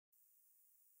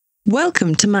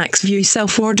Welcome to Maxvue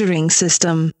self-ordering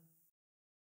system.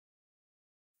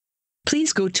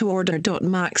 Please go to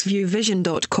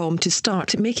order.maxvuevision.com to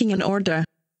start making an order.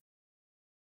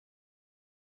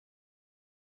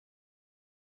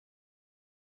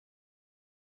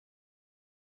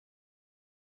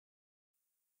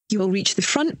 You will reach the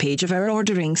front page of our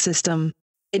ordering system.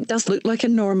 It does look like a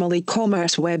normal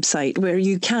e-commerce website where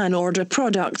you can order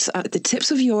products at the tips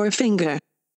of your finger.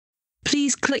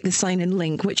 Please click the sign-in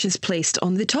link which is placed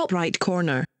on the top right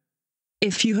corner.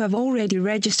 If you have already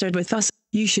registered with us,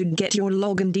 you should get your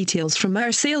login details from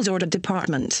our sales order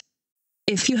department.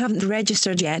 If you haven't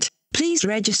registered yet, please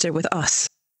register with us.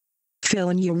 Fill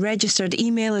in your registered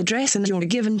email address and your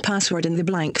given password in the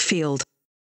blank field.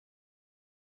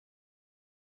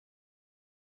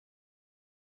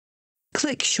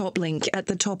 Click Shop link at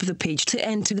the top of the page to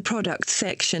enter the product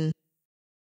section.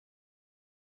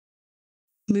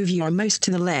 Move your mouse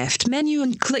to the left menu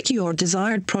and click your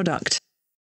desired product.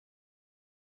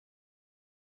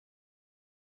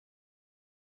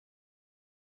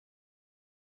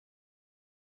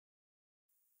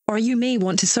 Or you may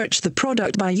want to search the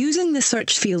product by using the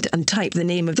search field and type the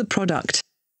name of the product.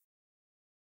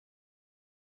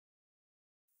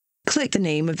 Click the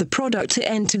name of the product to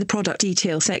enter the product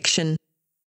detail section.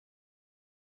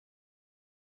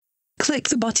 Click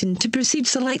the button to proceed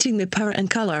selecting the power and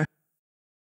color.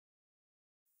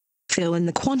 Fill in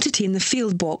the quantity in the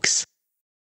field box.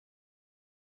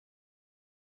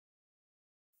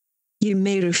 You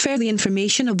may refer the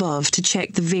information above to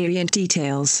check the variant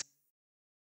details.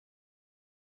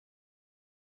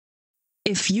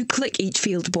 If you click each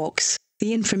field box,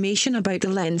 the information about the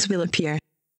lens will appear.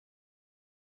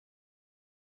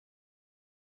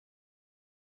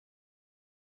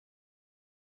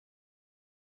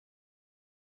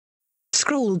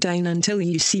 Scroll down until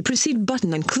you see Proceed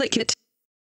button and click it.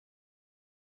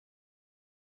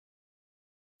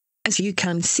 As you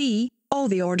can see, all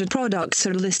the ordered products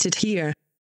are listed here.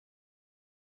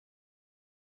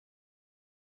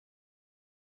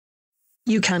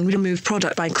 You can remove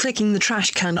product by clicking the trash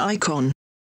can icon.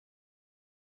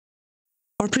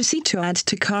 Or proceed to Add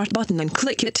to Cart button and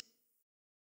click it.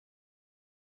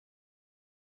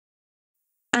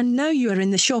 And now you are in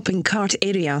the shopping cart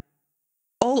area.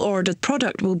 All ordered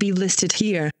product will be listed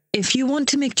here. If you want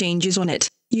to make changes on it,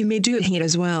 you may do it here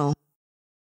as well.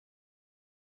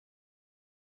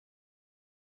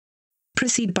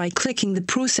 Proceed by clicking the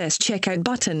Process Checkout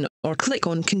button or click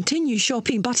on Continue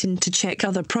Shopping button to check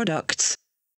other products.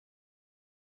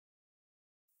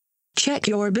 Check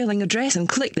your billing address and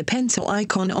click the pencil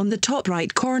icon on the top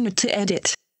right corner to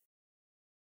edit.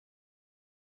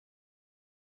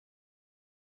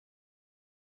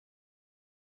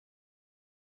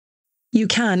 You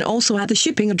can also add the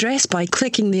shipping address by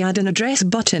clicking the Add an Address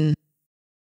button.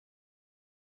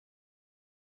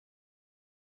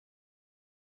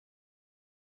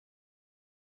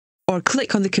 Or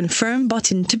click on the Confirm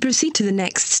button to proceed to the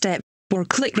next step, or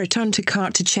click Return to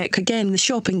Cart to check again the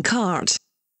shopping cart.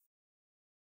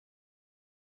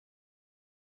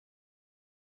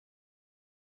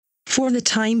 For the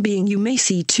time being, you may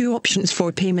see two options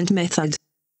for payment method: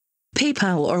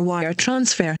 PayPal or wire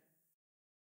transfer.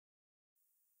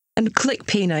 And click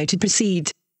Pay Now to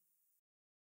proceed.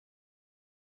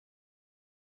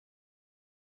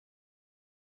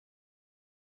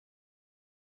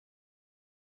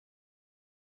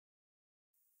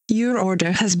 Your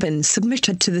order has been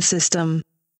submitted to the system.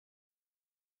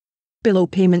 Below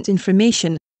payment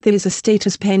information, there is a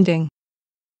status pending.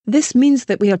 This means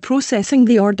that we are processing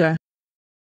the order.